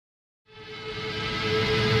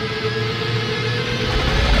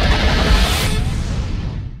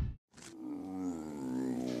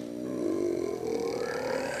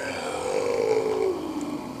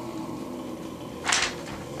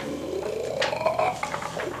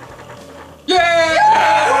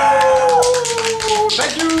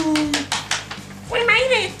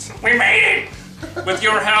with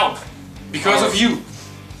your help. Because of you.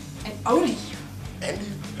 And only you. And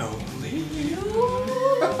you. Only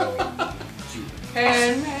You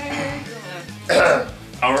can make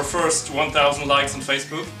our first 1000 likes on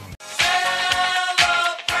Facebook.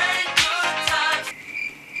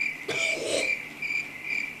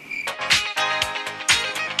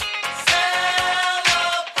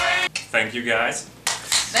 Thank you guys.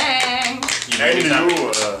 Thanks. You made it happy.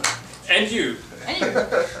 And you. And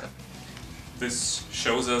you. This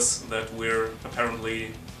shows us that we're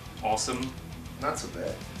apparently awesome. Not so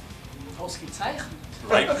bad. Ausgezeichnet.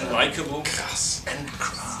 Likeable. Krass. And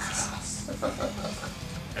krass.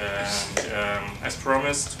 And as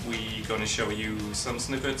promised, we're gonna show you some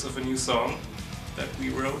snippets of a new song that we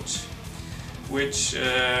wrote, which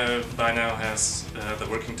by now has the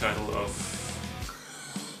working title of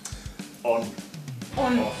On.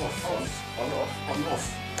 On. Off. On off. On Off.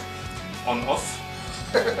 On Off.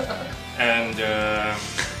 And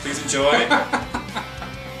please enjoy.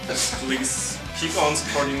 Please keep on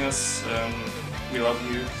supporting us. We love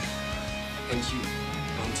you. And you.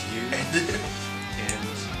 And you. And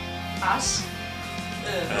Us.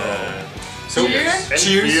 so Cheers. And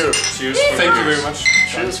cheers. beer. Cheers. Thank you very much.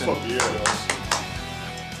 Cheers for beer.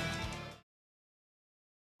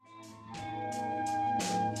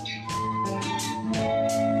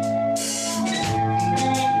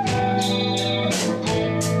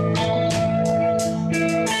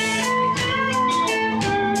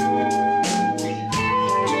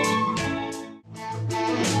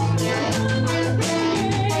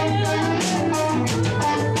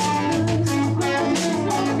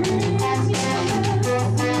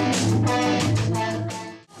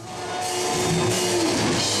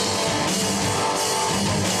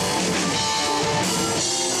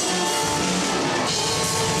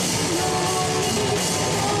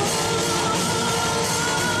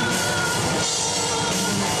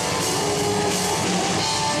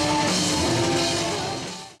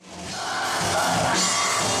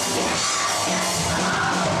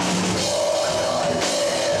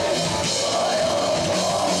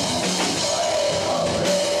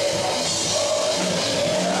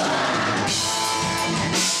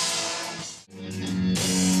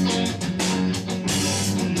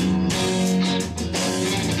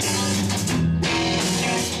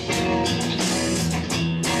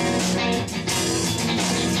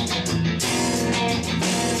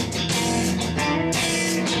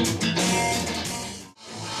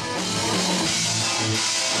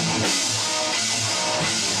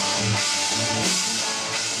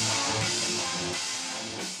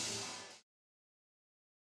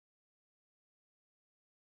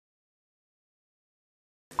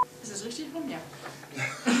 Ist das richtig von mir?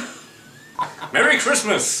 Merry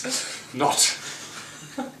Christmas! Not.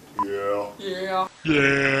 Yeah.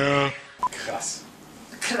 Yeah. Krass.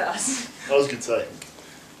 Krass. Ausgezeichnet.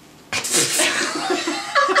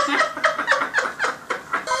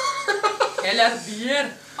 Heller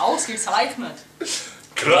Bier. Ausgezeichnet.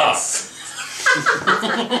 Krass!